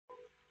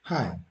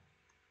Hi,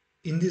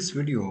 in this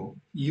video,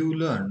 you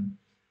learn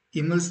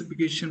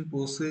emulsification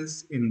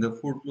process in the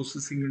food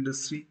processing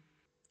industry.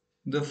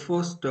 The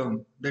first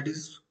term, that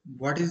is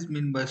what is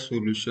meant by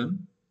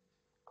solution.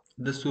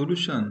 The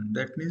solution,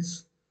 that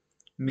means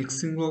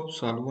mixing of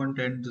solvent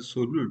and the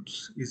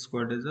solutes, is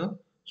called as a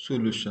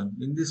solution.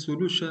 In this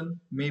solution,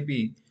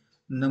 maybe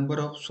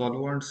number of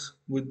solvents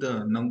with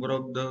the number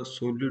of the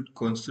solute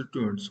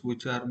constituents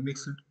which are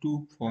mixed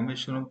to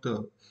formation of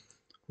the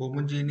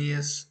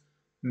homogeneous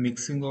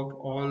mixing of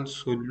all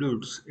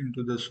solutes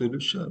into the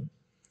solution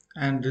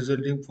and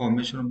resulting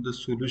formation of the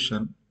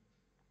solution.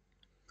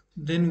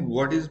 Then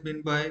what is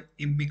meant by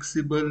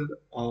immixable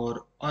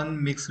or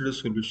unmixed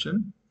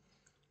solution,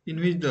 in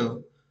which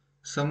the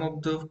some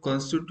of the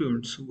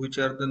constituents which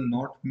are the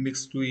not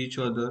mixed to each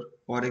other,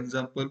 for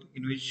example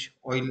in which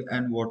oil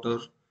and water,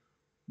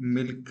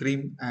 milk,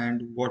 cream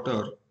and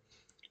water,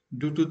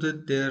 due to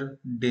their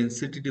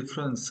density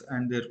difference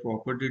and their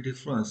property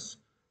difference,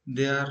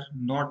 they are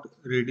not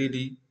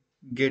readily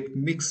get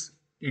mixed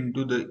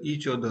into the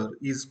each other,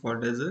 is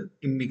called as a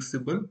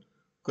immixable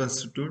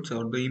constituents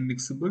or the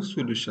immixable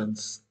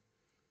solutions.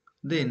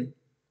 Then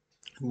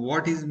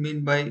what is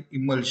meant by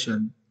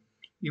emulsion?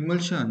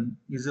 Emulsion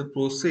is a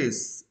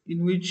process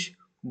in which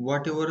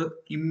whatever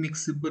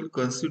immixable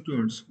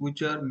constituents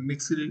which are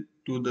mixed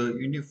to the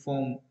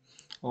uniform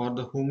or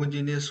the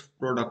homogeneous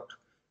product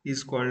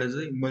is called as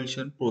the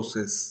emulsion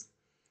process.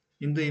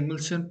 In the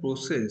emulsion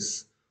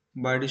process,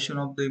 by addition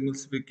of the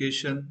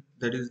emulsification,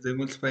 that is the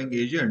emulsifying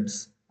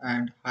agents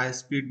and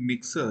high-speed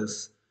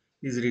mixers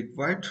is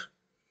required.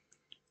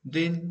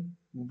 Then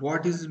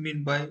what is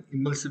meant by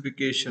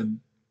emulsification?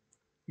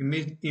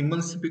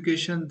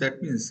 Emulsification,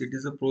 that means it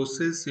is a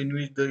process in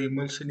which the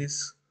emulsion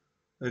is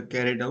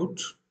carried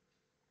out,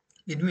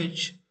 in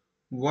which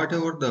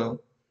whatever the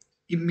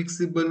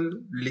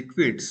immiscible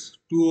liquids,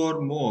 two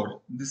or more,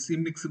 these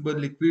immiscible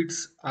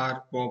liquids are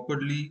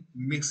properly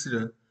mixed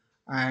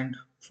and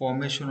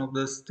formation of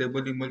the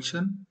stable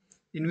emulsion,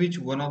 in which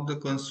one of the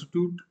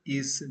constituent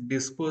is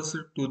dispersed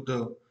to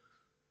the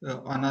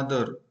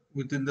another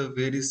within the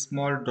very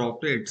small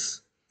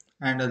droplets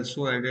and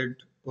also added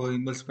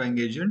emulsifying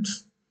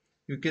agents.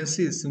 You can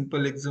see a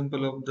simple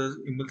example of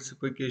the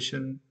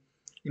emulsification,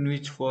 in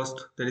which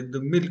first that is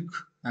the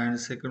milk and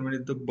second one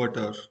is the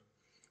butter,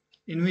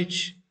 in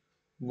which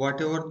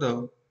whatever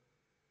the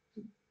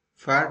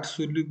fat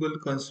soluble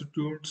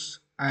constituents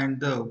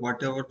and the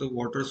whatever the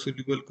water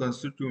soluble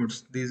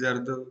constituents, these are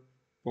the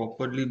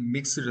properly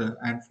mixed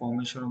and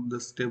formation of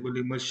the stable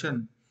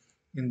emulsion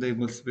in the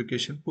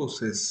emulsification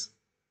process.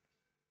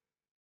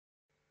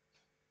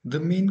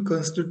 The main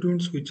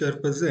constituents which are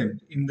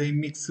present in the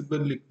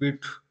immiscible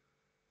liquid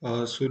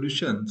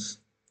solutions.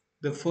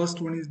 The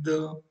first one is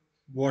the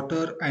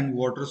water and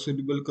water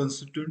soluble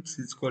constituents,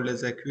 is called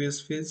as aqueous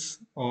phase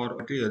or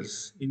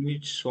materials, in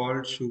which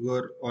salt,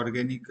 sugar,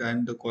 organic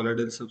and the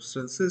colloidal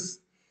substances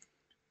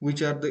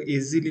which are the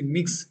easily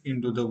mixed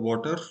into the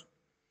water.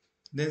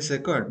 Then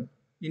second,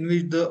 in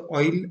which the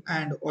oil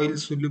and oil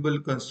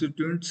soluble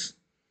constituents,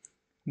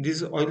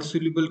 these oil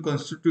soluble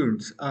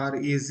constituents are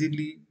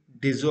easily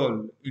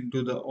dissolved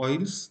into the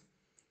oils,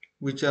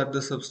 which are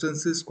the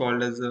substances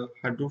called as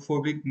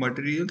hydrophobic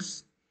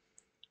materials.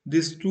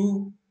 These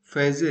two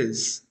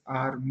phases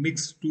are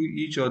mixed to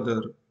each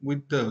other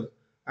with the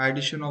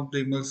addition of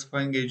the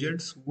emulsifying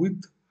agents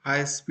with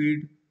high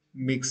speed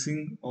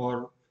mixing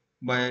or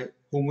by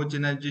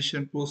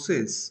homogenization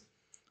process,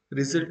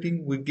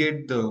 resulting we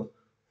get the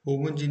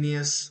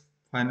homogeneous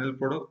final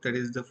product, that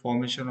is the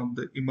formation of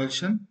the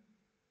emulsion.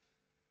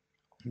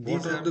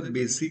 What are the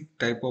basic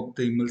type of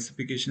the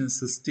emulsification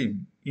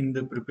system in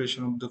the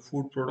preparation of the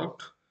food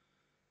product?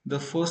 The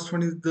first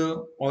one is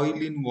the oil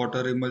in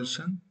water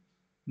emulsion.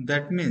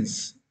 That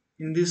means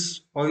in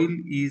this oil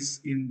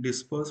is in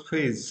dispersed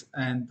phase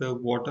and the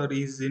water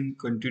is in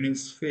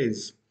continuous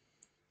phase.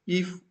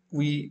 If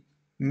we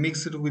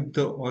mix it with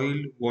the oil,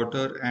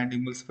 water and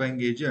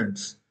emulsifying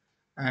agents,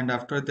 and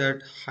after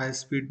that high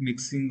speed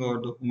mixing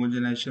or the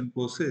homogenization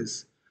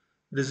process,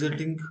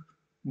 resulting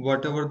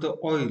whatever the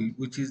oil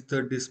which is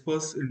the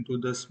dispersed into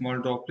the small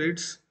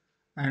droplets,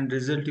 and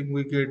resulting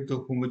we get the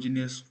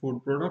homogeneous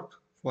food product.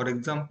 For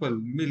example,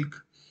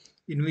 milk,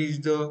 in which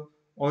the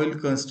oil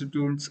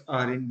constituents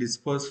are in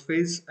dispersed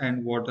phase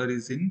and water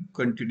is in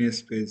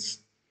continuous phase.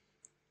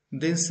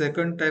 Then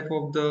second type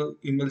of the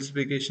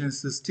emulsification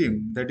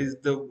system, that is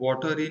the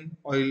water in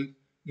oil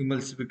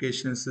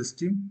emulsification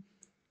system,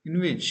 in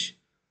which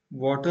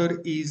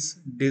water is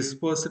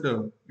dispersed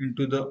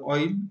into the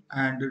oil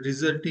and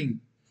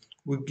resulting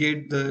we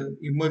get the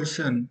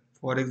emulsion,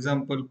 for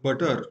example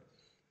butter,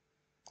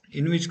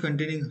 in which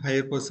containing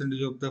higher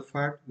percentage of the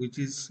fat which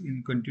is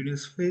in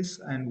continuous phase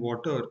and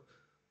water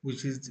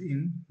which is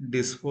in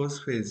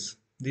dispersed phase.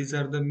 These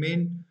are the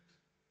main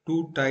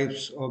two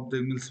types of the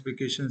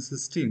emulsification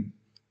system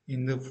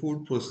in the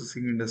food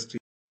processing industry.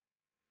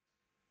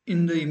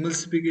 In the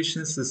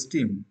emulsification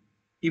system,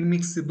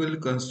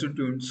 immixable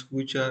constituents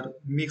which are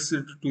mixed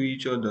to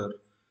each other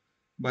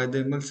by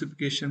the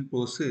emulsification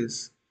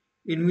process,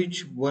 in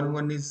which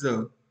one is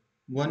the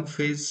one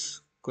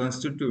phase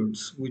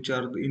constituents which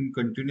are in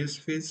continuous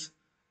phase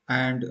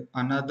and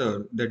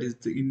another that is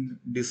in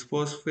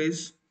dispersed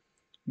phase.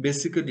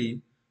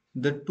 Basically,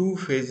 the two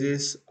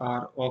phases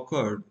are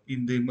occurred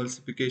in the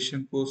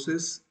emulsification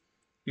process.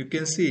 You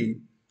can see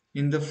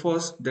in the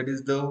first, that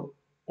is the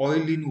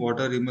oil in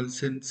water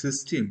emulsion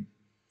system.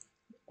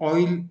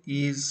 Oil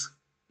is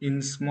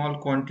in small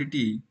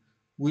quantity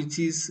which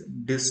is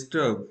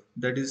disturbed,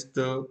 that is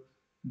the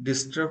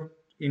disturbed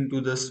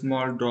into the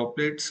small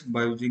droplets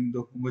by using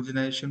the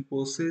homogenization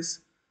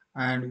process,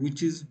 and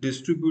which is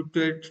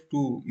distributed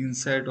to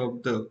inside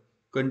of the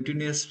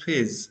continuous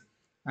phase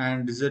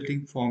and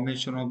resulting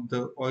formation of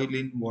the oil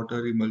in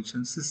water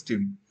emulsion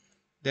system.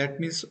 That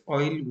means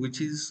oil which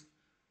is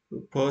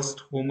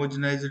first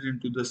homogenized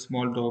into the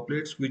small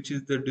droplets which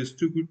is the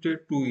distributed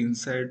to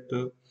inside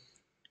the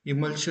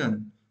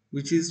emulsion,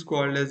 which is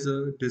called as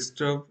a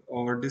disturbed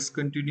or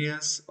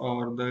discontinuous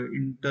or the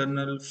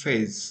internal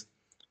phase,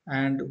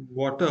 and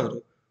water,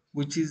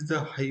 which is the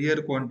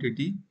higher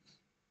quantity,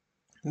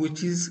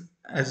 which is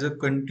as a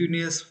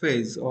continuous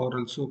phase or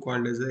also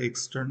called as the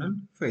external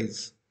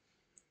phase.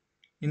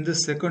 In the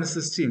second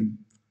system,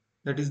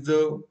 that is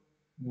the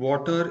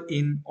water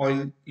in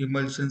oil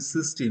emulsion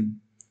system,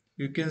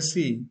 you can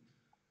see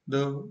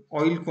the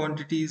oil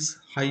quantity is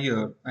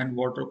higher and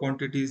water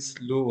quantity is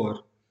lower.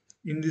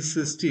 In this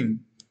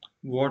system,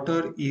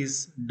 water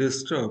is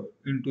disturbed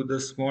into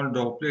the small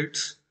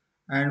droplets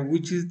and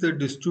which is the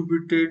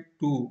distributed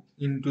to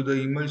into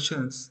the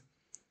emulsions,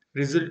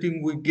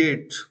 resulting we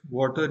get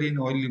water in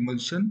oil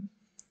emulsion,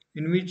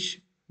 in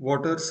which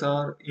waters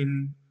are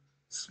in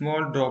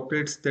small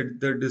droplets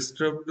that the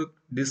disturbed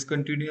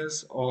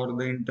discontinuous or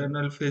the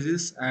internal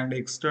phases, and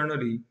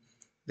externally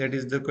that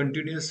is the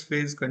continuous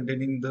phase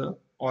containing the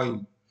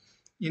oil.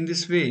 In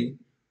this way,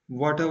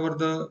 whatever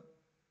the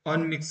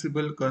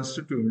unmixable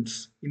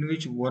constituents in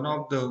which one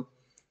of the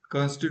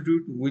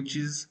constitute which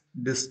is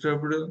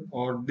disturbed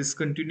or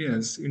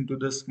discontinuous into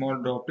the small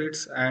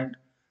droplets and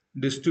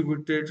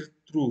distributed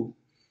through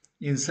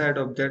inside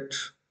of that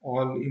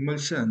all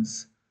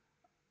emulsions,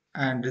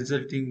 and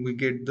resulting we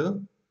get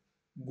the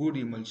good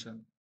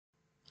emulsion.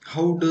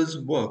 How does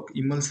work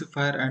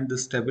emulsifier and the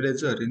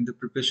stabilizer in the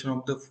preparation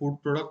of the food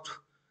product?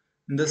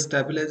 The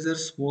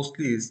stabilizers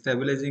mostly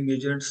stabilizing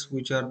agents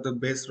which are the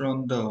based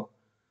on the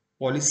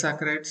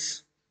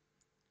polysaccharides.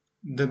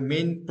 The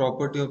main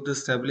property of the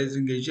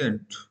stabilizing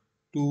agent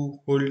to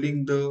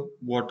holding the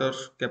water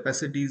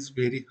capacity is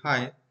very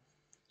high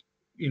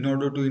in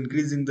order to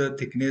increasing the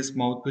thickness,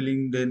 mouth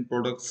filling, then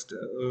product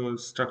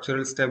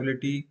structural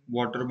stability,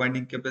 water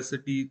binding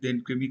capacity,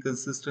 then creamy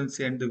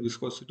consistency and the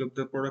viscosity of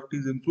the product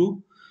is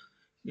improved.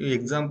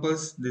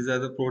 Examples, these are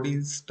the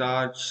protein,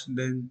 starch,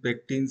 then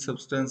pectin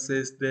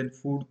substances, then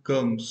food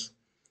gums,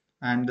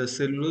 and the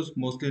cellulose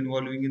mostly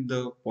involving in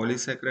the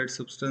polysaccharide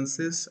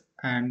substances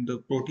and the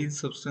protein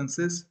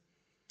substances,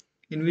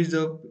 in which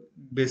the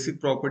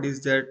basic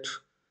properties that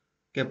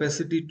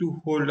capacity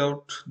to hold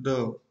out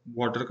the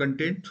water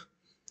content,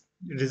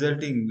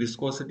 resulting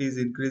viscosity is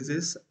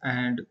increases,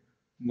 and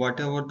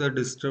whatever the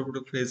disturbed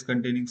phase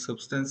containing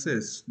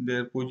substances,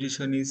 their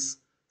position is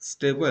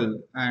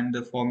stable and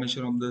the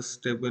formation of the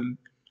stable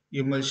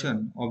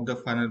emulsion of the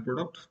final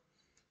product.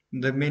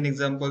 The main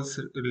examples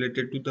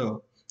related to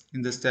the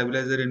in the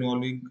stabilizer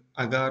involving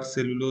agar,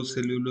 cellulose,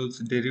 cellulose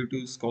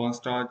derivatives,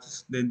 cornstarch,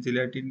 then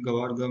gelatin,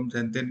 guar gum,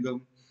 xanthan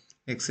gum,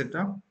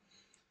 etc.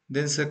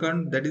 Then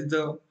second, that is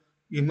the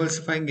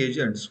emulsifying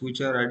agents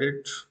which are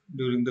added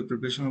during the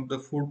preparation of the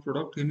food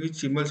product, in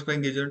which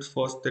emulsifying agents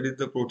first, that is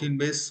the protein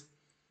base,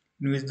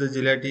 in which the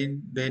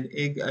gelatin, then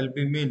egg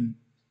albumin,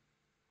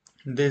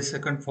 then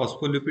second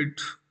phospholipid,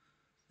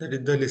 that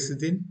is the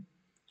lecithin,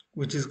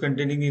 which is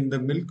containing in the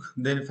milk,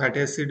 then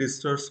fatty acid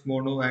esters,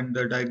 mono and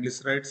the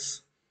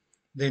diglycerides,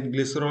 then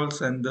glycerols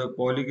and the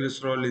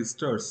polyglycerol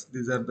esters.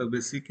 These are the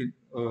basic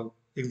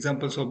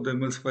examples of the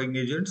emulsifying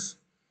agents.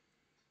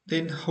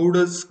 Then how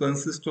does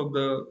consist of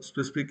the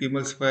specific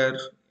emulsifier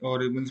or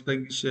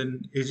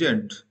emulsification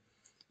agent?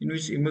 In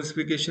which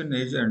emulsification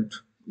agent,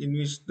 in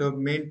which the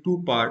main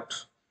two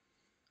parts,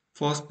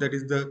 first that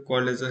is the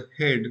called as a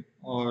head,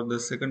 or the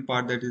second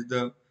part that is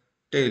the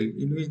tail,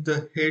 in which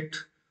the head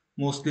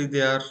mostly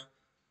they are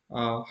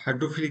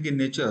hydrophilic in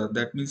nature,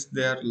 that means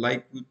they are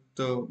like with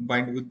the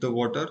bind with the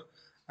water,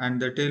 and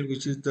the tail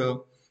which is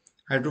the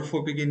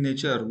hydrophobic in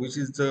nature, which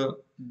is the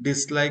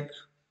dislike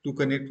to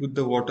connect with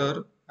the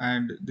water,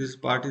 and this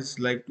part is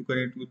like to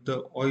connect with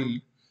the oil.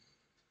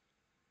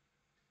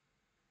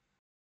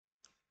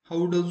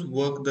 How does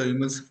work the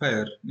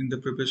emulsifier in the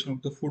preparation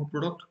of the food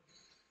product?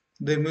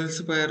 The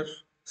emulsifier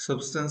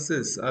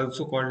substances,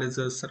 also called as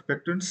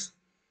surfactants,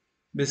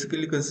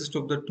 basically consist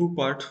of the two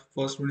part.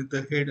 First one is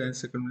the head and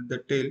second one is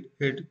the tail.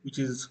 Head, which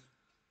is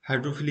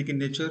hydrophilic in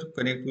nature,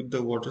 connect with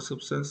the water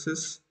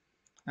substances,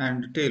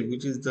 and tail,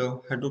 which is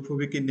the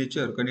hydrophobic in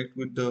nature, connect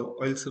with the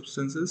oil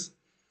substances,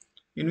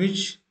 in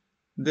which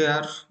they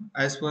are,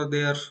 as per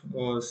their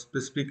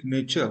specific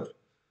nature,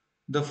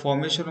 the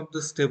formation of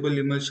the stable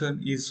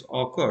emulsion is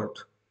occurred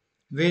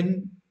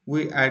when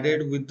we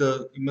added with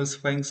the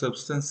emulsifying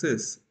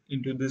substances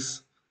into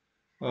this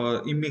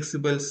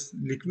immiscible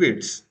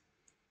liquids,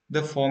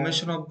 the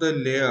formation of the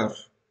layer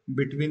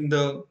between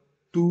the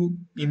two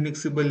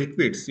immiscible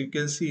liquids. You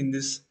can see in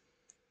this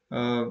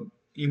uh,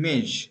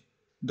 image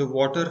the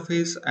water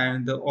phase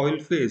and the oil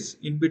phase.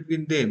 In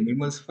between them,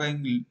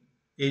 emulsifying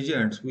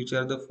agents, which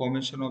are the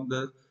formation of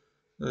the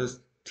uh,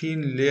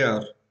 thin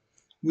layer,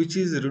 which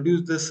is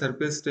reduce the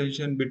surface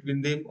tension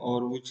between them,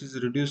 or which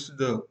is reduce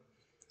the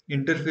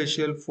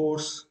interfacial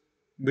force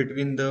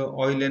between the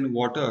oil and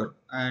water,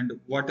 and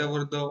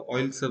whatever the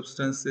oil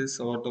substances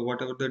or the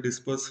whatever the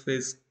dispersed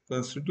phase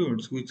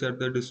constituents, which are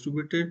the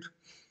distributed,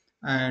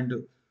 and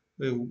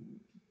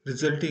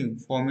resulting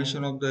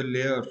formation of the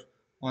layer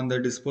on the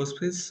dispersed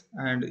phase,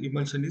 and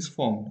emulsion is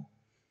formed,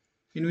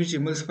 in which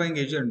emulsifying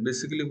agent,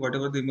 basically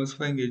whatever the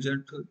emulsifying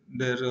agent,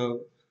 their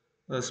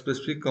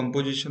specific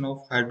composition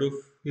of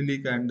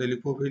hydrophilic and the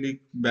lipophilic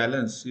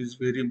balance is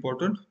very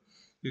important.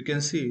 You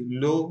can see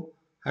low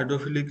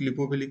hydrophilic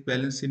lipophilic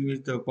balance, in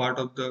which the part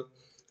of the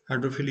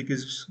hydrophilic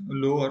is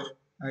lower.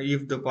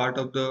 If the part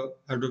of the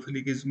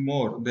hydrophilic is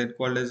more, then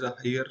called as a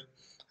higher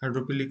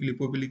hydrophilic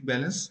lipophilic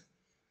balance.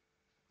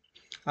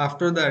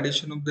 After the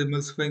addition of the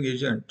emulsifying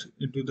agent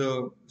into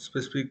the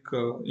specific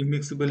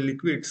immiscible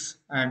liquids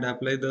and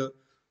apply the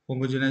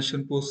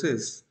homogenization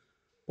process,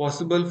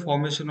 possible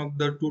formation of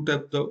the two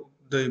types of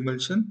the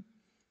emulsion,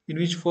 in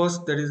which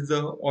first that is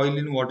the oil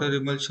in water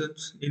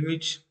emulsions, in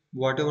which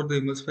whatever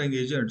the emulsifying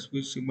agents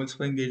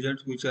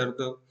which are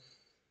the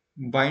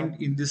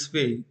bind in this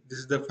way. This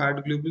is the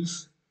fat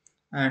globules,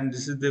 and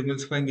this is the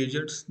emulsifying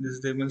agents. This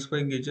is the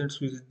emulsifying agents,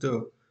 which is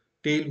the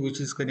tail, which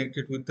is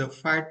connected with the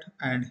fat,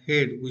 and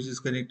head, which is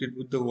connected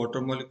with the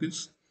water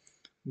molecules.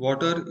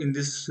 Water in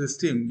this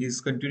system is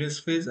continuous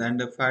phase and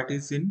the fat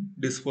is in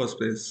dispersed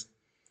phase.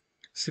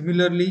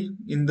 Similarly,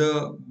 in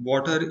the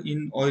water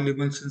in oil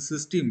emulsion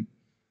system,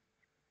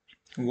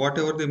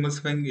 whatever the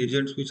emulsifying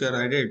agents which are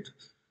added,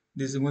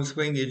 this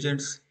emulsifying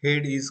agent's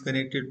head is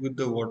connected with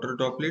the water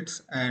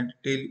droplets and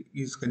tail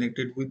is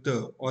connected with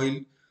the oil.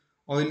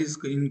 Oil is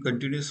in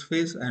continuous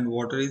phase and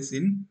water is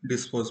in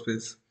dispersed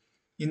phase.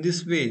 In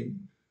this way,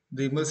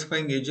 the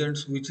emulsifying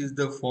agents, which is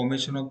the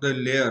formation of the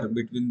layer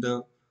between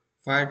the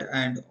fat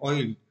and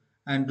oil,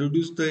 and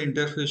reduce the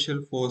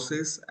interfacial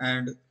forces,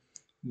 and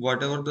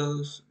whatever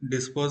the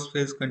dispersed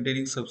phase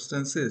containing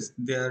substances,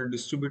 they are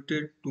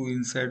distributed to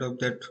inside of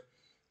that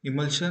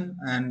emulsion,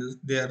 and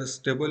they are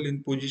stable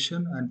in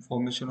position and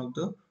formation of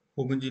the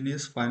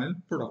homogeneous final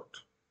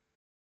product.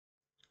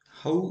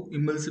 How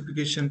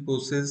emulsification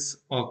process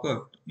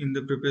occur in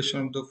the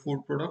preparation of the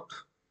food product?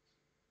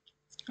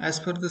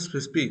 As per the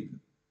specific,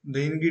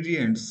 the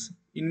ingredients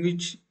in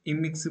which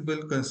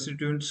immiscible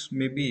constituents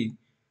may be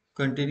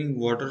containing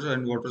water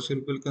and water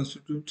soluble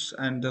constituents,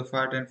 and the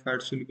fat and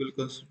fat soluble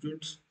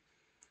constituents.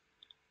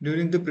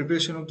 During the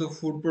preparation of the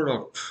food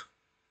product,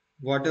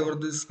 whatever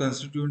these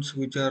constituents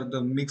which are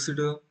the mixed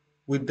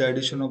with the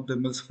addition of the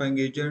emulsifying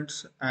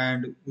agents,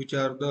 and which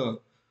are the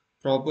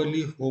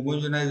properly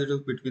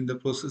homogenized between the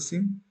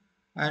processing,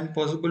 and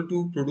possible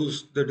to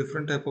produce the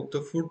different type of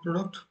the food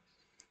product.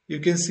 You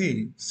can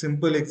see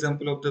simple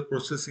example of the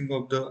processing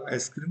of the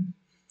ice cream.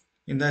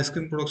 In the ice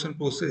cream production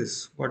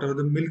process, whatever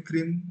the milk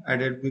cream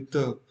added with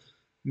the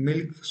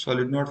milk,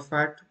 solid not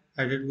fat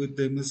added with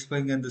the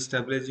emulsifying and the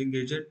stabilizing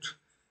agent,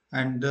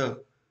 and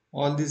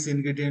all these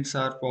ingredients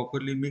are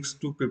properly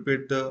mixed to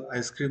prepare the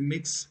ice cream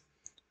mix.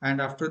 And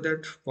after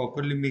that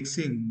properly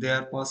mixing, they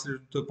are passed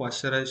into the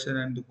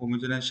pasteurization and the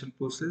homogenization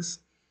process.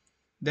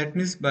 That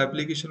means by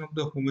application of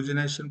the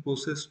homogenization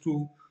process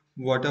to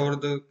whatever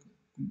the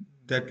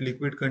that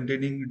liquid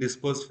containing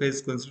dispersed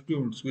phase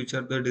constituents, which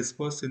are the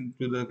dispersed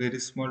into the very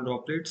small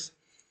droplets,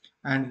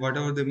 and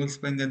whatever the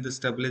emulsifying and the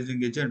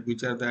stabilizing agent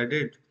which are the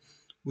added,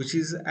 which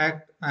is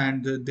act,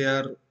 and they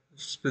are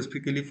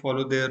specifically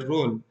follow their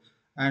role,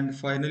 and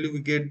finally we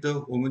get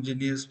the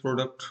homogeneous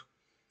product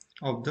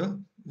of the.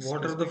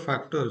 What are the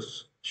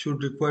factors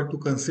should require to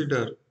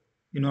consider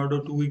in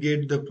order to we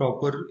get the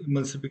proper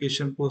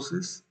emulsification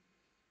process?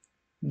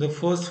 The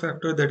first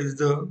factor, that is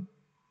the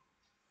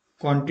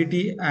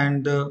quantity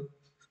and the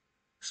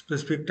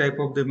specific type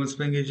of the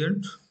emulsifying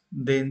agent,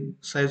 then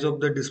size of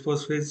the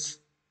dispersed phase,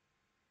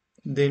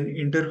 then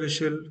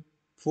interfacial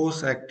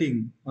force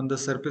acting on the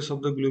surface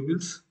of the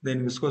globules,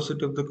 then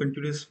viscosity of the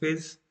continuous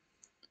phase,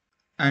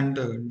 and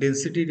the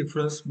density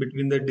difference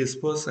between the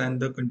dispersed and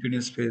the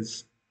continuous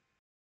phase.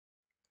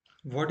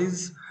 What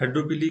is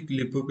hydrophilic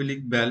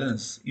lipophilic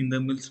balance in the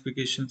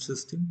emulsification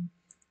system?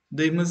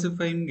 The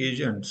emulsifying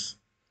agents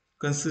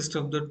consist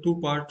of the two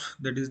parts,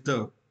 that is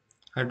the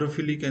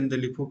hydrophilic and the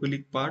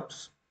lipophilic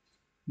parts.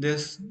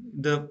 There's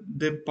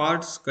the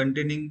parts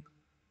containing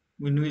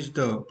in which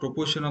the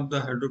proportion of the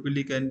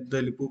hydrophilic and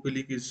the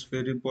lipophilic is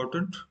very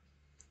important.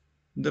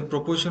 The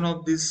proportion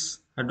of this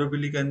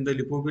hydrophilic and the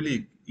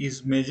lipophilic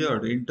is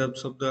measured in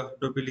terms of the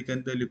hydrophilic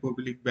and the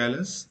lipophilic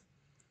balance.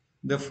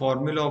 The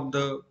formula of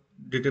the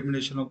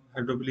determination of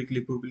hydrophilic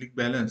lipophilic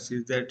balance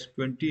is that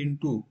 20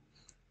 into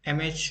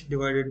mH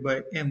divided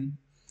by m,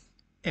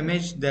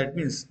 mH, that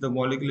means the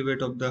molecular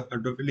weight of the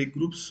hydrophilic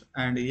groups,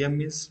 and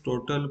M is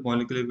total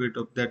molecular weight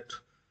of that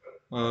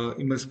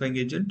emulsifying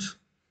agent,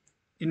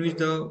 in which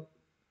the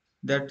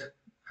that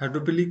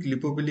hydrophilic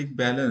lipophilic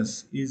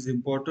balance is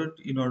important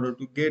in order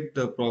to get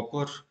the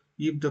proper,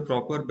 if the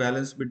proper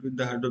balance between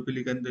the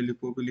hydrophilic and the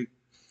lipophilic,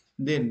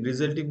 then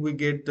resulting we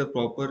get the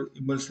proper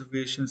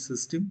emulsification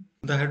system.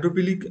 The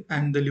hydrophilic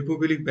and the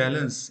lipophilic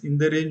balance in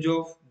the range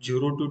of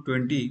 0 to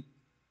 20.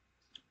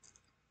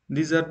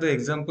 These are the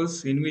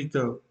examples in which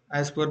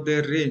as per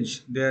their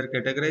range they are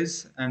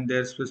categorized and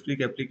their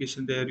specific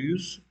application they are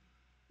used.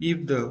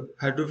 If the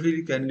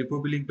hydrophilic and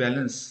lipophilic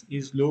balance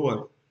is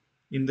lower,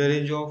 in the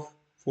range of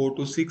 4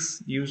 to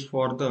 6, used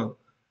for the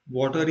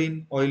water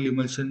in oil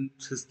emulsion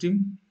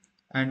system,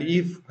 and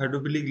if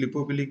hydrophilic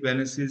lipophilic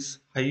balance is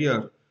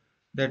higher,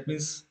 that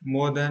means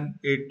more than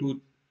 8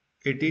 to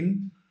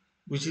 18,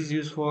 which is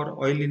used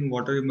for oil in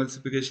water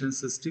emulsification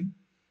system.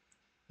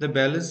 The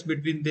balance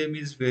between them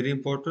is very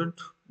important,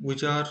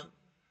 which are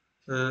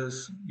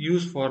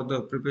used for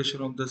the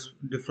preparation of this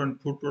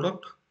different food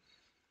product.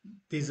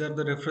 These are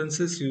the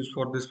references used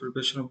for this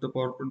preparation of the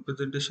PowerPoint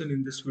presentation.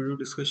 In this video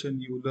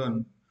discussion, you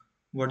learn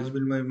what is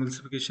been my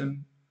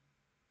emulsification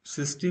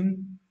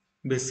system,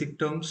 basic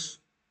terms,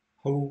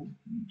 how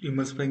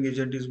emulsifying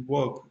agent is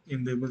work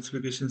in the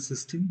emulsification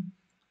system,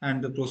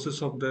 and the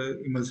process of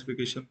the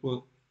emulsification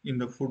in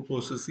the food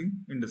processing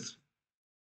industry.